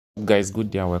Guys, good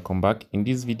day and welcome back. In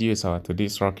this video is our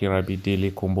today's Rocky Rabbit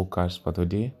daily combo cards for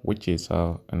today, which is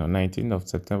 19th of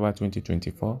September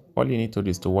 2024. All you need to do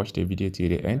is to watch the video till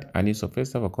the end, and if it's your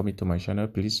first time coming to my channel,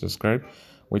 please subscribe.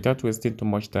 Without wasting too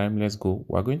much time, let's go.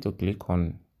 We're going to click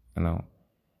on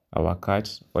our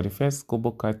cards. For the first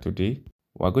combo card today,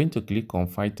 we're going to click on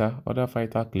fighter. Other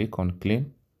fighter, click on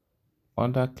claim.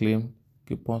 Under claim,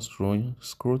 keep on scrolling,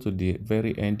 scroll to the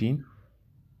very ending.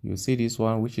 You see this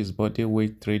one, which is body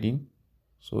weight trading.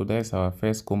 So that's our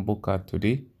first combo card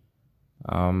today.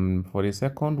 For the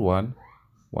second one,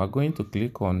 we're going to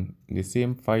click on the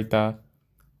same fighter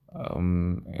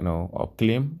or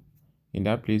claim. In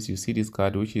that place you see this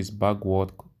card, which is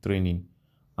backward training.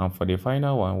 And for the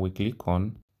final one, we click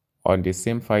on the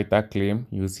same fighter claim.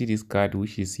 You see this card,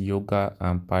 which is yoga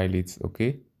and pilots.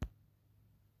 Okay,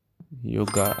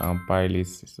 yoga and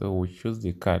pilots. So we choose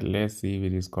the card. Let's see if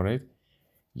it is correct.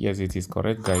 Yes, it is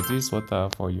correct, guys. This is what I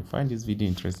have for you. Find this video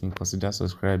interesting, consider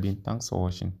subscribing. Thanks for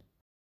watching.